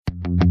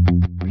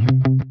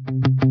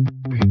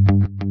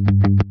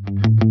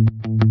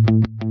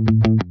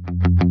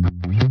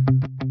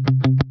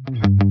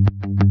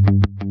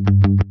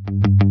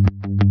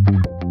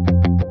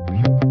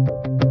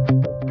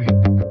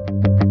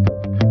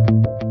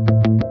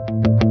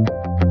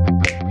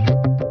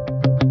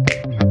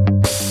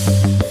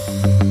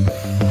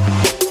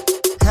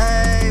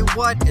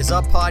is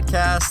up,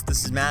 podcast?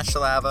 This is Matt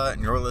Shalava,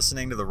 and you're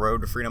listening to the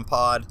Road to Freedom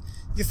Pod.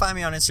 You can find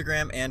me on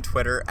Instagram and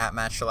Twitter at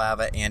Matt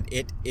Shalava, and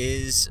it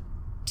is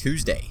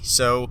Tuesday.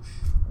 So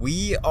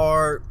we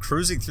are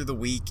cruising through the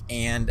week,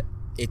 and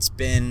it's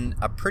been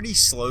a pretty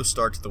slow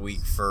start to the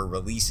week for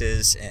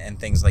releases and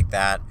things like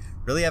that.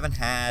 Really haven't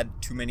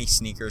had too many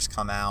sneakers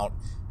come out,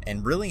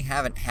 and really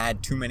haven't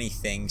had too many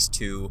things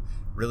to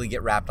really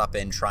get wrapped up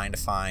in trying to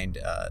find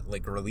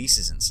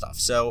releases and stuff.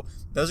 So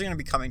those are going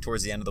to be coming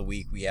towards the end of the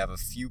week. We have a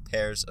few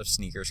pairs of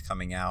sneakers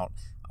coming out.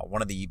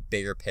 One of the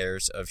bigger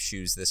pairs of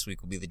shoes this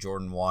week will be the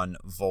Jordan 1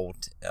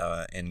 Volt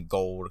in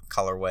gold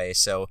colorway.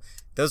 So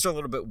those are a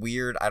little bit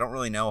weird. I don't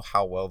really know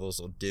how well those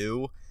will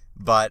do,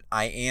 but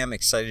I am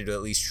excited to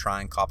at least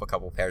try and cop a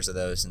couple pairs of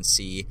those and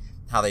see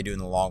how they do in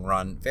the long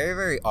run. Very,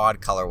 very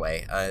odd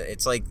colorway.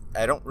 It's like,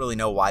 I don't really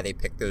know why they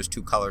picked those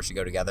two colors to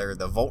go together.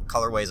 The Volt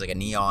colorway is like a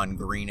neon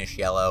greenish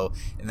yellow,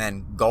 and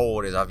then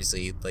gold is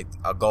obviously like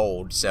a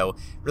gold, so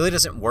really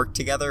doesn't work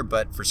together,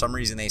 but for some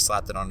reason they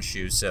slapped it on a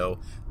shoe. So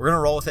we're gonna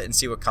roll with it and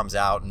see what comes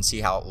out and see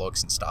how it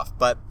looks and stuff.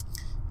 But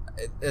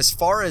as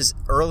far as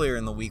earlier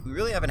in the week, we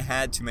really haven't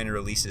had too many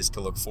releases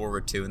to look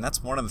forward to, and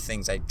that's one of the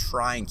things I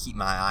try and keep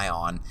my eye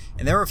on.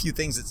 And there were a few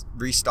things that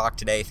restocked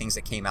today, things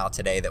that came out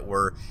today that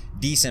were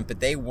decent,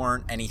 but they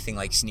weren't anything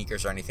like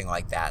sneakers or anything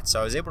like that.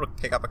 So I was able to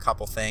pick up a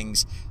couple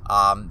things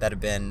that have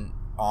been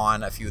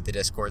on a few of the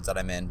Discords that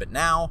I'm in, but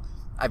now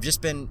I've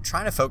just been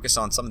trying to focus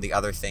on some of the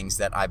other things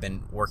that I've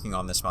been working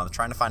on this month,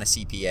 trying to find a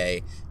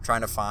CPA, trying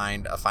to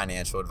find a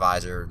financial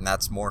advisor, and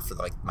that's more for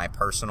like my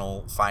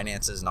personal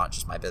finances, not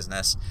just my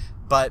business.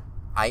 But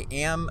I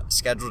am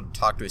scheduled to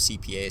talk to a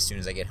CPA as soon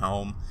as I get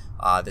home.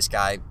 This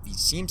guy, he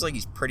seems like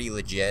he's pretty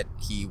legit.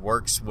 He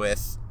works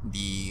with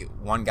the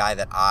one guy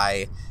that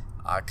I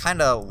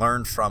kind of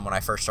learned from when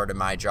I first started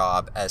my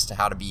job as to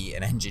how to be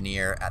an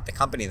engineer at the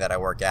company that I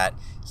work at.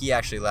 He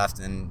actually left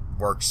and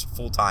works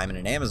full-time in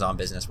an Amazon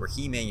business where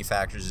he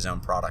manufactures his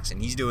own products,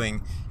 and he's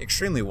doing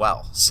extremely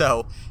well.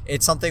 So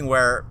it's something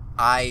where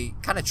I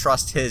kind of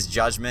trust his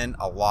judgment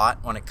a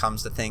lot when it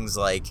comes to things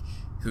like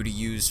who to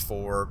use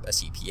for a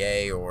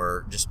CPA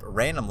or just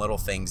random little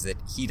things that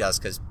he does,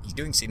 because he's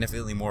doing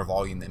significantly more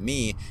volume than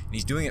me, and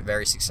he's doing it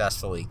very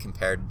successfully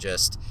compared to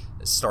just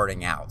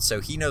starting out.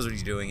 So he knows what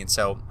he's doing, and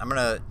so I'm going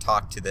to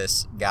talk to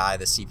this guy,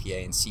 the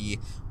CPA, and see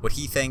what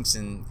he thinks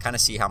and kind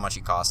of see how much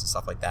he costs and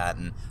stuff like that,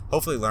 and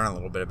hopefully learn a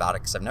little bit about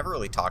it, because I've never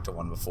really talked to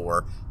one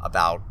before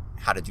about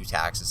how to do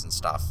taxes and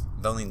stuff.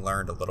 I've only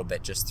learned a little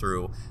bit just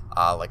through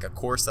like a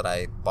course that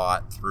I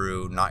bought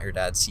through Not Your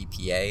Dad's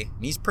CPA.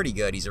 And he's pretty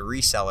good. He's a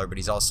reseller, but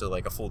he's also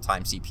like a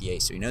full-time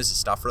CPA, so he knows his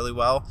stuff really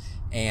well,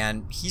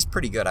 and he's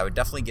pretty good. I would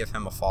definitely give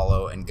him a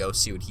follow and go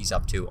see what he's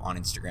up to on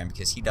Instagram,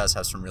 because he does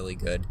have some really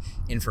good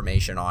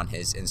information on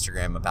his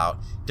Instagram about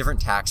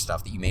different tax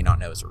stuff that you may not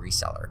know as a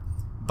reseller.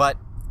 But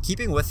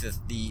keeping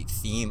with the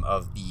theme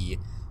of the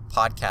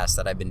podcast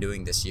that I've been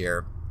doing this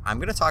year, I'm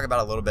going to talk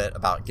about a little bit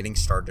about getting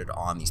started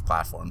on these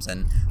platforms.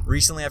 And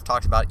recently I've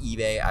talked about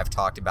eBay, I've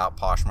talked about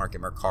Poshmark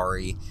and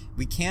Mercari.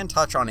 We can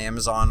touch on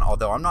Amazon,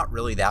 although I'm not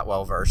really that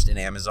well versed in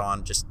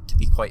Amazon, just to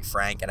be quite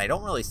frank, and I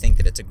don't really think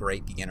that it's a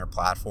great beginner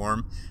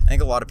platform. I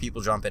think a lot of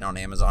people jump in on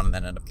Amazon and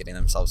then end up getting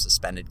themselves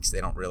suspended because they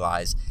don't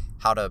realize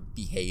how to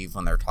behave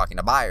when they're talking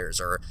to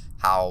buyers, or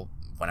how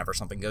whenever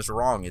something goes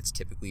wrong, it's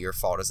typically your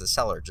fault as a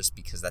seller, just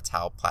because that's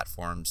how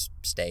platforms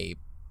stay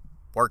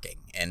working.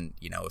 And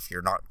if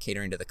you're not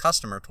catering to the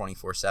customer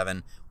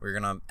 24/7, we're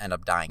going to end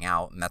up dying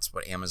out, and that's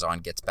what Amazon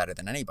gets better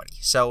than anybody.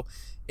 So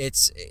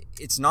it's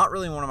not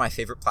really one of my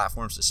favorite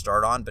platforms to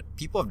start on, but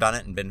people have done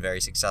it and been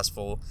very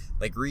successful,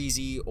 like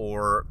Reezy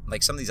or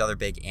like some of these other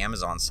big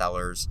Amazon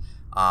sellers.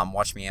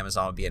 Watch Me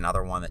Amazon would be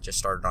another one that just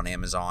started on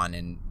Amazon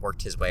and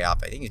worked his way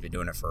up. I think he's been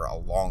doing it for a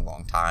long,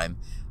 long time.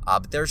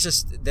 But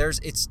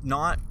it's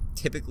not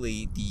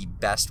typically the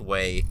best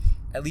way,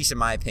 at least in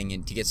my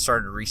opinion, to get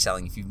started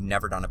reselling if you've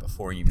never done it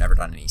before and you've never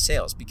done any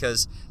sales.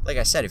 Because, like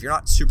I said, if you're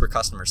not super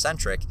customer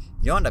centric,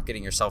 you'll end up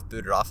getting yourself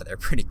booted off of there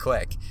pretty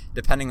quick,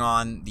 depending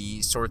on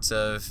the sorts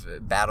of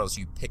battles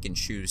you pick and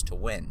choose to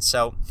win.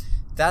 So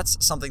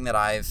that's something that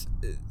I've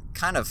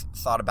kind of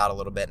thought about a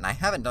little bit, and I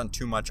haven't done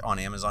too much on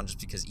Amazon just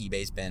because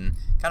eBay's been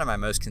kind of my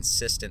most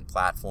consistent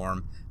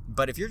platform.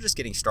 But if you're just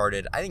getting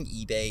started, I think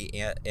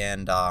eBay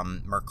and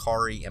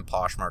Mercari and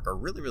Poshmark are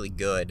really, really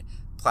good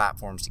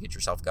platforms to get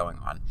yourself going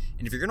on.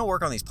 And if you're going to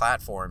work on these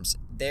platforms,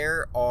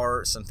 there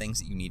are some things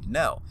that you need to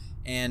know.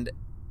 And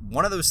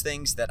one of those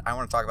things that I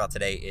want to talk about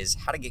today is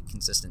how to get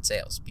consistent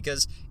sales,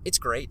 because it's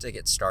great to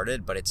get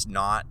started, but it's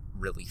not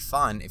really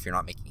fun if you're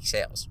not making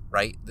sales,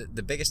 right?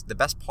 The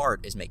best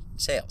part is making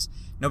sales.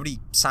 Nobody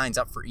signs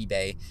up for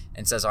eBay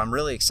and says, I'm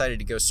really excited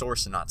to go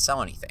source and not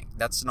sell anything.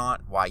 That's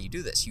not why you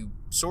do this. You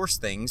source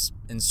things,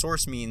 and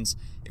source means,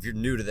 if you're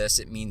new to this,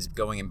 it means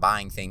going and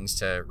buying things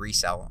to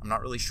resell. I'm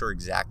not really sure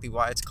exactly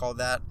why it's called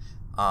that.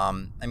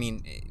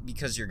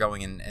 Because you're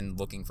going and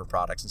looking for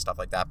products and stuff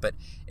like that, but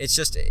it's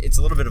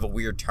a little bit of a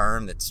weird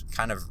term that's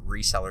kind of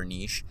reseller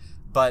niche.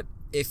 But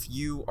if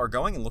you are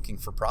going and looking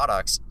for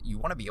products, you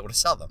want to be able to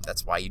sell them.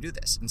 That's why you do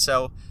this. And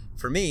so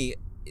for me,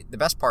 the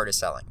best part is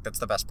selling. That's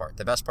the best part.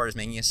 The best part is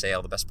making a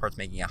sale. The best part is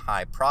making a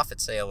high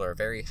profit sale or a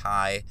very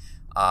high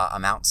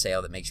amount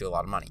sale that makes you a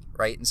lot of money,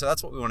 right? And so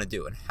that's what we want to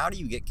do. And how do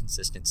you get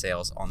consistent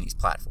sales on these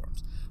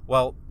platforms?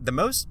 Well, the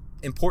most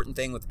important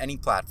thing with any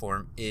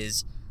platform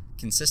is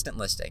consistent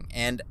listing.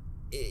 And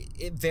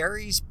it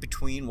varies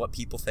between what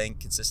people think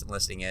consistent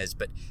listing is,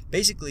 but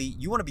basically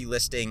you want to be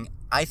listing,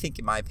 I think,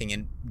 in my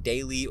opinion,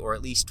 daily or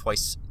at least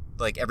twice,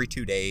 like every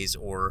 2 days,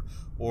 or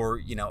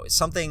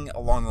something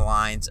along the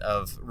lines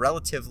of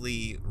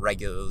relatively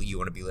regularly you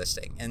want to be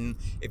listing. And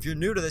if you're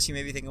new to this, you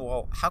may be thinking,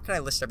 well, how can I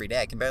list every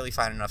day? I can barely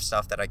find enough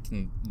stuff that I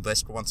can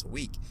list once a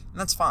week. And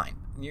that's fine.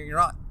 You're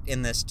not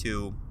in this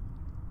to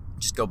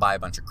just go buy a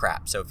bunch of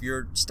crap. So if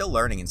you're still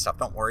learning and stuff,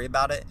 don't worry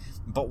about it.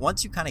 But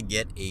once you kind of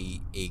get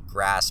a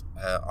grasp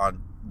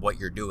on what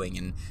you're doing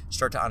and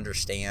start to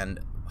understand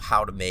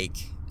how to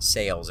make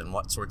sales and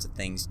what sorts of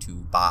things to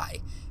buy,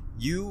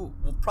 you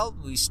will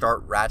probably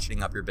start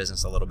ratcheting up your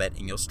business a little bit,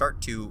 and you'll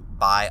start to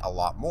buy a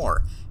lot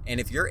more. And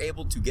if you're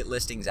able to get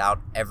listings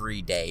out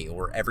every day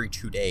or every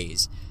 2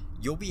 days,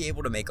 you'll be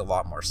able to make a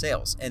lot more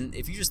sales. And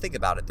if you just think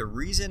about it, the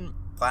reason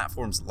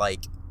platforms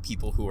like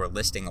people who are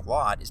listing a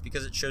lot is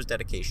because it shows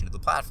dedication to the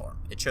platform.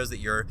 It shows that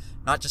you're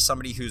not just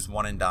somebody who's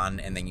one and done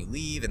and then you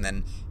leave and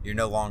then you're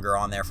no longer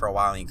on there for a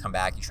while and you come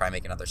back, you try and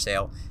make another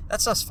sale. That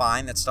stuff's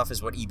fine. That stuff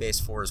is what eBay's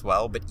for as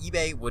well. But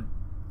eBay would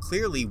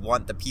clearly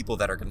want the people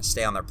that are going to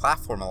stay on their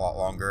platform a lot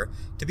longer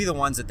to be the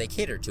ones that they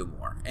cater to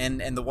more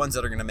and the ones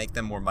that are going to make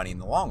them more money in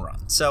the long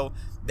run. So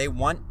they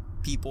want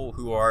people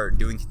who are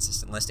doing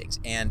consistent listings,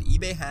 and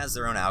eBay has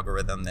their own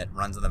algorithm that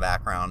runs in the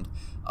background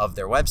of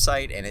their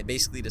website, and it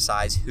basically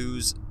decides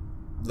whose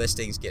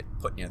listings get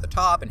put near the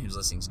top and whose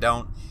listings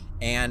don't.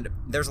 And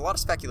there's a lot of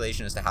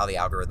speculation as to how the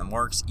algorithm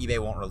works. eBay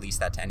won't release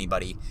that to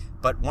anybody.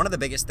 But one of the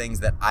biggest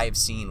things that I've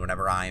seen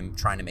whenever I'm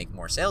trying to make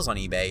more sales on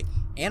eBay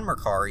and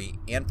Mercari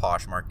and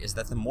Poshmark is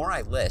that the more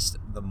I list,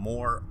 the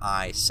more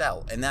I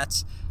sell. And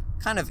that's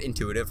kind of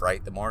intuitive,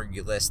 right? The more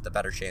you list, the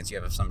better chance you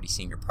have of somebody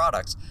seeing your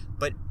products.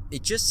 But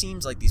it just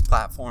seems like these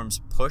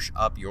platforms push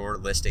up your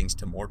listings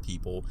to more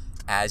people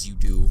as you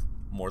do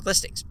more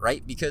listings,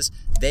 right? Because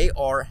they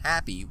are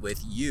happy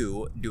with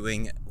you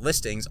doing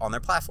listings on their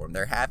platform.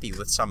 They're happy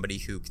with somebody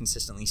who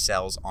consistently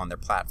sells on their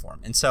platform.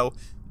 And so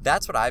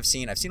that's what I've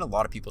seen. I've seen a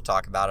lot of people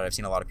talk about it. I've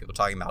seen a lot of people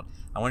talking about,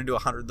 I want to do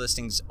 100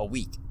 listings a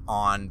week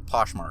on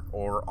Poshmark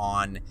or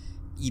on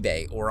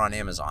eBay or on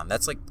Amazon.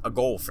 That's like a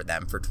goal for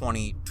them for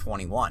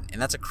 2021.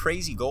 And that's a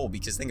crazy goal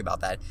because think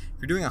about that.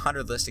 If you're doing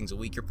 100 listings a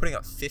week, you're putting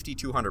up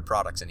 5,200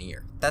 products in a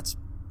year. That's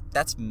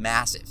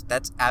massive.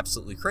 That's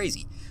absolutely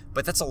crazy.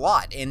 But that's a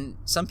lot. And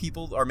some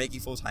people are making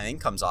full-time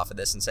incomes off of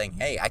this and saying,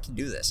 hey, I can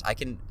do this. I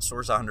can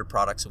source 100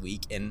 products a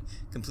week and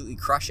completely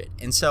crush it.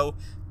 And so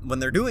when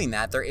they're doing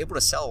that, they're able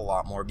to sell a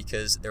lot more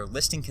because they're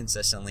listing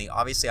consistently.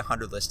 Obviously,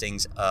 100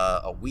 listings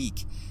a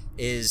week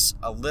is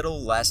a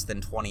little less than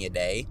 20 a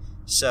day.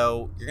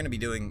 So you're going to be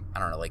doing, I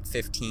don't know, like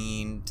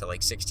 15 to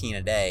like 16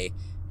 a day.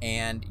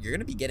 And you're going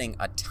to be getting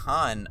a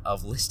ton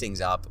of listings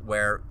up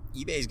where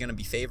eBay is going to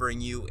be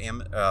favoring you,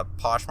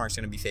 Poshmark's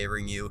going to be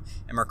favoring you,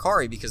 and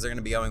Mercari, because they're going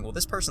to be going, well,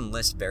 this person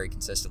lists very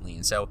consistently,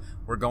 and so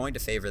we're going to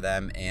favor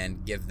them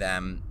and give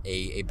them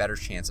a better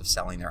chance of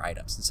selling their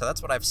items. And so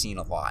that's what I've seen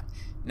a lot.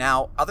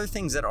 Now, other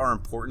things that are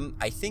important,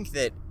 I think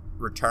that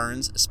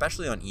returns,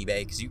 especially on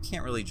eBay, because you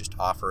can't really just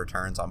offer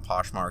returns on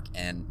Poshmark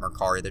and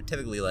Mercari. They're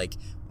typically like,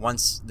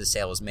 once the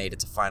sale is made,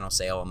 it's a final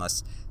sale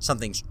unless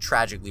something's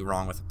tragically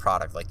wrong with the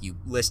product, like you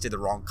listed the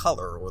wrong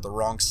color or the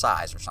wrong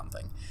size or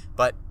something.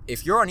 But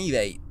if you're on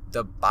eBay,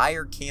 the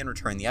buyer can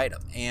return the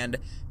item, and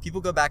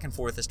people go back and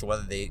forth as to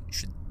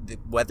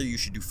whether you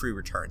should do free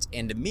returns.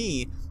 And to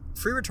me,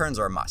 free returns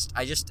are a must.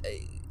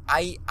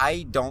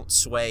 I don't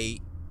sway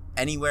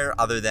anywhere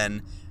other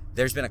than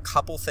there's been a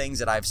couple things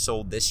that I've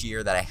sold this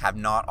year that I have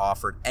not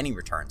offered any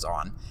returns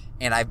on.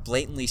 And I've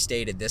blatantly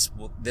stated this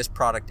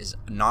product is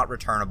not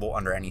returnable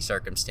under any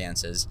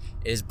circumstances.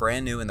 It is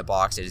brand new in the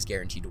box. It is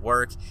guaranteed to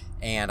work.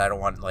 And I don't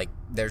want,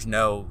 there's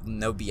no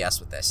BS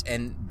with this.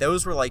 And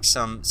those were like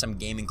some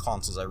gaming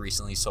consoles I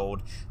recently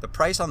sold. The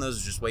price on those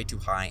is just way too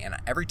high. And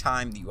every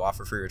time that you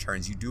offer free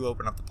returns, you do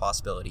open up the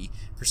possibility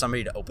for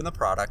somebody to open the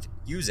product,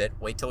 use it,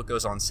 wait till it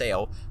goes on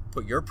sale,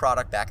 put your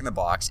product back in the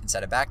box and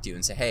send it back to you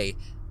and say, hey,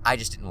 I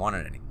just didn't want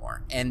it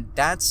anymore. And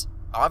that's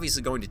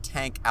obviously going to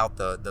tank out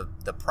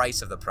the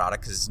price of the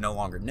product because it's no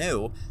longer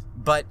new.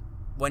 But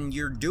when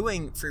you're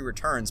doing free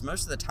returns,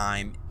 most of the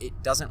time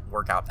it doesn't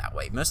work out that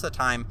way. Most of the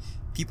time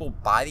people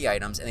buy the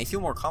items and they feel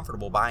more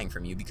comfortable buying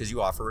from you because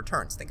you offer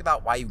returns. Think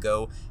about why you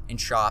go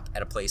and shop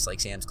at a place like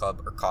Sam's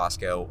Club or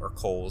Costco or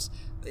Kohl's,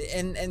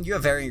 and you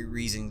have varying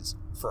reasons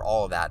for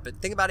all of that.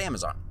 But think about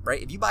Amazon,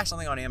 right? If you buy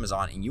something on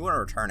Amazon and you want to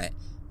return it,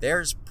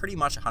 there's pretty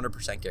much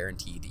 100%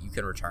 guarantee that you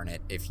can return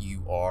it if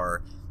you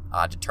are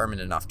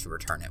determined enough to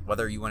return it.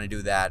 Whether you want to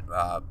do that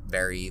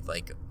very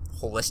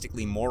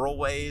holistically moral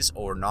ways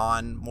or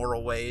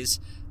non-moral ways,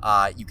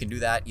 you can do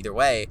that either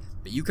way,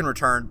 but you can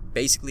return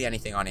basically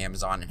anything on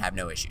Amazon and have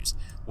no issues.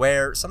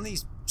 Where some of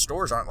these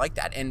stores aren't like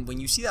that. And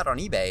when you see that on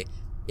eBay,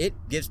 it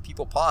gives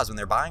people pause when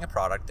they're buying a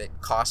product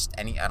that costs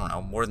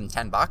more than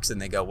 $10,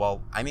 and they go,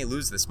 well, I may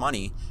lose this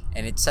money,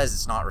 and it says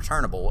it's not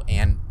returnable,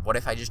 and what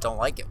if I just don't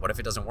like it? What if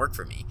it doesn't work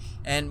for me?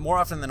 And more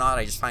often than not,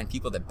 I just find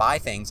people that buy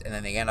things and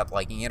then they end up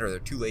liking it, or they're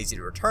too lazy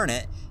to return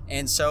it,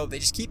 and so they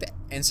just keep it.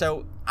 And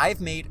so I've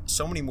made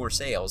so many more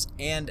sales,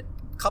 and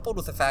coupled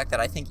with the fact that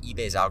I think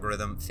eBay's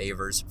algorithm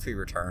favors free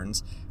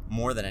returns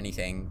more than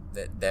anything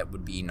that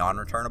would be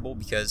non-returnable,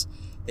 because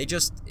it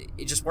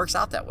just works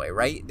out that way,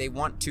 right? They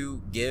want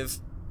to give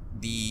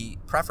the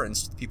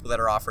preference to the people that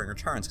are offering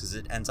returns, because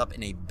it ends up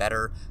in a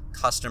better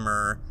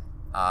customer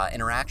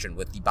interaction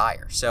with the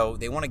buyer. So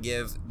they want to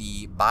give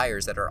the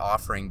buyers that are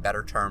offering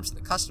better terms to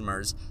the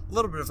customers a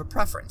little bit of a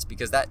preference,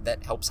 because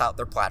that helps out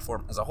their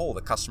platform as a whole.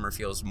 The customer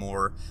feels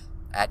more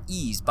at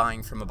ease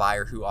buying from a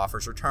buyer who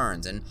offers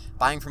returns, and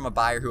buying from a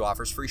buyer who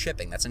offers free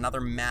shipping. That's another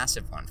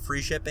massive one.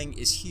 Free shipping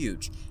is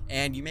huge.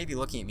 And you may be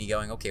looking at me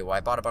going, okay, well, I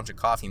bought a bunch of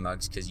coffee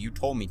mugs because you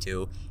told me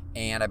to,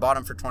 and I bought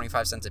them for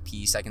 25 cents a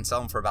piece. I can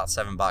sell them for about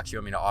 $7. You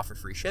want me to offer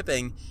free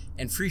shipping?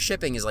 And free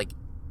shipping is like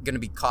going to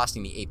be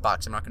costing me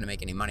 $8. I'm not going to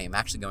make any money. I'm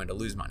actually going to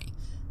lose money.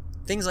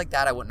 Things like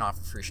that I wouldn't offer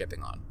free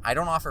shipping on. I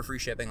don't offer free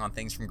shipping on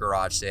things from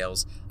garage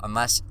sales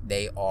unless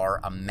they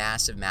are a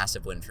massive,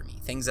 massive win for me.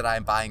 Things that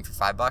I'm buying for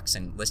 $5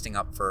 and listing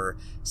up for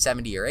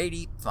 70 or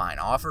 80, fine.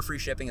 I'll offer free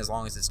shipping as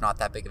long as it's not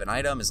that big of an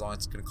item, as long as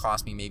it's going to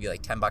cost me maybe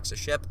like $10 a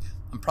ship.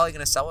 I'm probably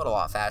going to sell it a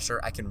lot faster.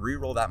 I can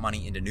re-roll that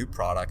money into new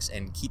products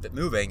and keep it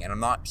moving, and I'm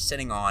not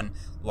sitting on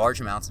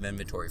large amounts of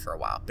inventory for a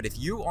while. But if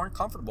you aren't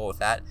comfortable with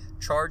that,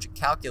 charge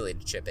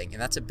calculated shipping.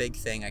 And that's a big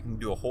thing. I can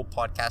do a whole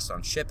podcast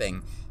on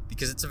shipping,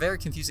 because it's a very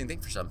confusing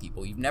thing for some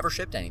people. You've never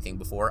shipped anything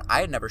before.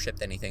 I had never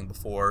shipped anything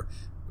before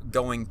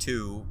going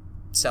to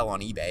sell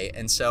on eBay.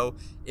 And so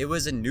it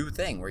was a new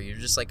thing where you're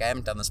just like, I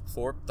haven't done this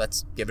before.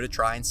 Let's give it a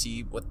try and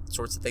see what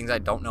sorts of things I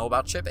don't know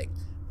about shipping.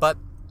 But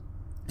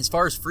as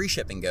far as free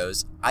shipping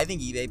goes, I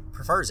think eBay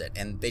prefers it,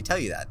 and they tell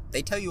you that.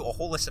 They tell you a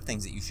whole list of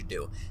things that you should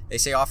do. They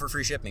say offer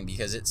free shipping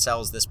because it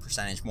sells this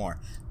percentage more.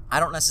 I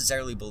don't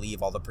necessarily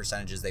believe all the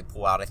percentages they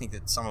pull out. I think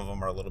that some of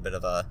them are a little bit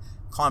of a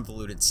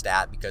convoluted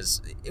stat,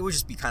 because it would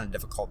just be kind of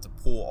difficult to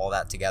pull all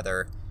that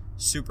together.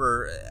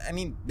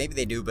 Maybe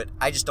they do, but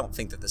I just don't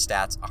think that the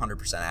stat's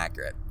 100%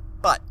 accurate.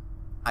 But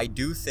I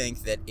do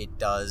think that it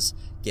does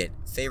get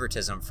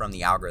favoritism from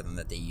the algorithm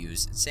that they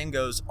use. Same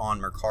goes on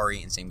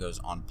Mercari, and same goes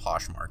on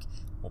Poshmark.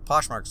 Well,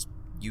 Poshmark's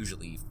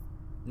usually...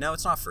 No,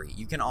 it's not free.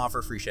 You can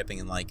offer free shipping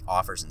and like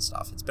offers and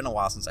stuff. It's been a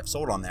while since I've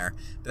sold on there,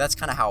 but that's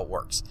kind of how it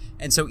works.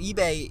 And so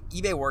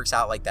eBay works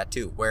out like that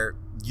too, where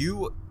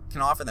you can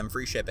offer them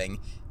free shipping,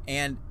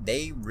 and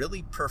they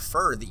really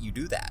prefer that you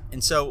do that.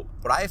 And so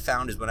what I have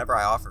found is whenever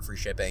I offer free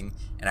shipping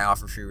and I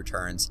offer free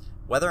returns,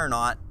 whether or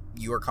not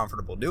you are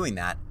comfortable doing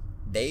that,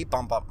 they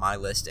bump up my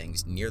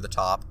listings near the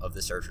top of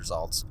the search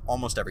results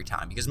almost every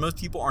time, because most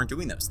people aren't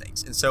doing those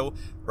things. And so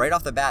right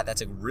off the bat,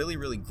 that's a really,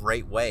 really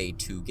great way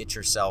to get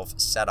yourself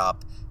set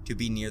up to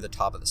be near the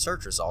top of the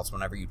search results.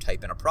 Whenever you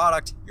type in a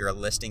product, your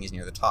listing is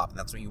near the top, and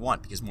that's what you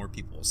want, because more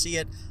people will see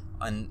it,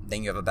 and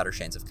then you have a better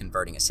chance of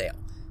converting a sale.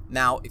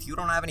 Now, if you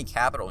don't have any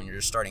capital and you're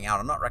just starting out,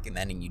 I'm not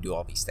recommending you do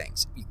all these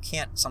things. You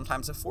can't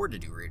sometimes afford to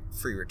do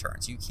free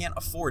returns. You can't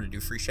afford to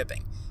do free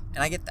shipping,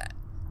 and I get that.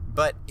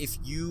 But if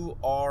you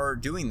are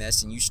doing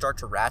this and you start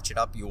to ratchet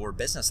up your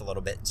business a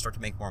little bit and start to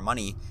make more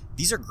money,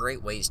 these are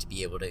great ways to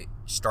be able to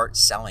start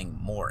selling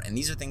more. And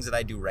these are things that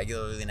I do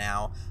regularly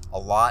now. A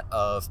lot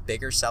of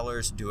bigger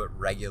sellers do it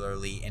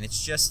regularly. And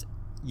it's just,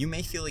 you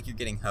may feel like you're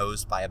getting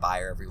hosed by a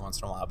buyer every once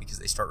in a while because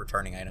they start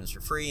returning items for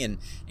free. And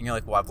you're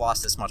like, well, I've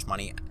lost this much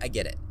money. I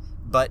get it.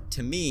 But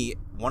to me,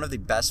 one of the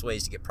best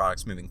ways to get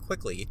products moving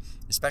quickly,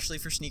 especially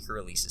for sneaker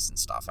releases and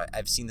stuff,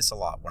 I've seen this a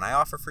lot. When I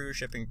offer free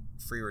shipping,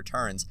 free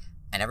returns,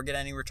 I never get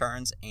any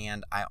returns,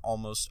 and I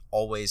almost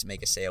always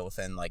make a sale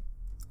within like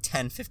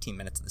 10-15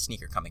 minutes of the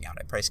sneaker coming out.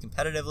 I price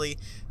competitively,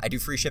 I do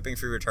free shipping,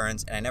 free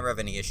returns, and I never have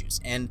any issues.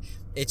 And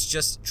it's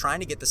just trying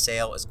to get the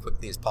sale as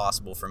quickly as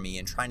possible for me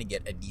and trying to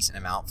get a decent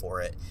amount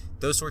for it.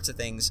 Those sorts of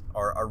things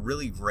are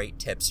really great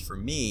tips for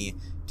me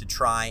to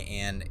try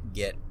and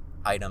get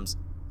items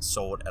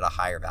sold at a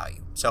higher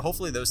value. So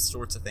hopefully those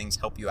sorts of things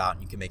help you out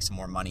and you can make some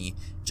more money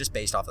just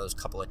based off of those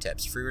couple of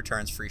tips: free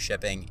returns, free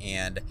shipping,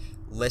 and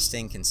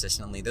listing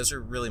consistently. Those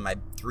are really my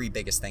 3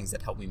 biggest things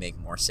that help me make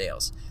more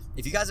sales.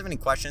 If you guys have any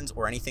questions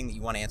or anything that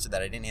you want to answer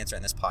that I didn't answer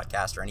in this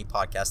podcast, or any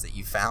podcast that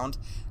you found,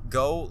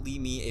 go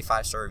leave me a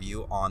 5-star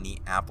review on the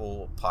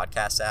Apple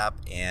Podcast app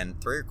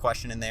and throw your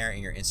question in there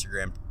in your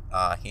Instagram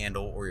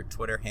handle or your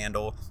Twitter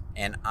handle,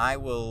 and I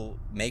will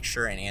make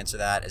sure and answer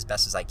that as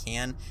best as I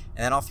can.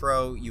 And then I'll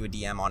throw you a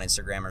DM on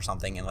Instagram or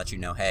something and let you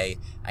know, hey,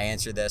 I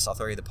answered this. I'll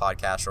throw you the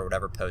podcast or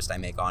whatever post I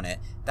make on it.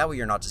 That way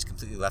you're not just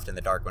completely left in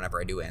the dark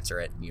whenever I do answer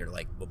it and you're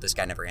like, well, this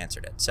guy never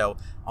answered it. So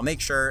I'll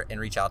make sure and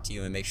reach out to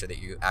you and make sure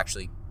that you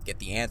actually get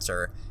the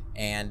answer.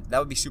 And that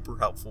would be super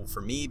helpful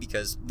for me,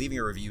 because leaving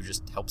a review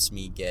just helps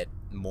me get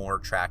more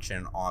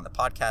traction on the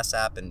podcast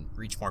app and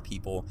reach more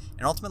people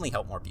and ultimately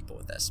help more people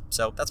with this.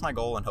 So that's my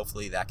goal, and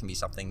hopefully that can be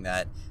something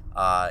that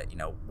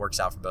works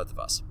out for both of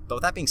us. But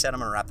with that being said, I'm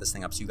going to wrap this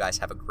thing up. So you guys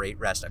have a great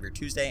rest of your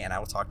Tuesday, and I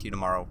will talk to you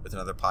tomorrow with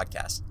another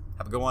podcast.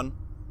 Have a good one.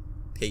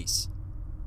 Peace.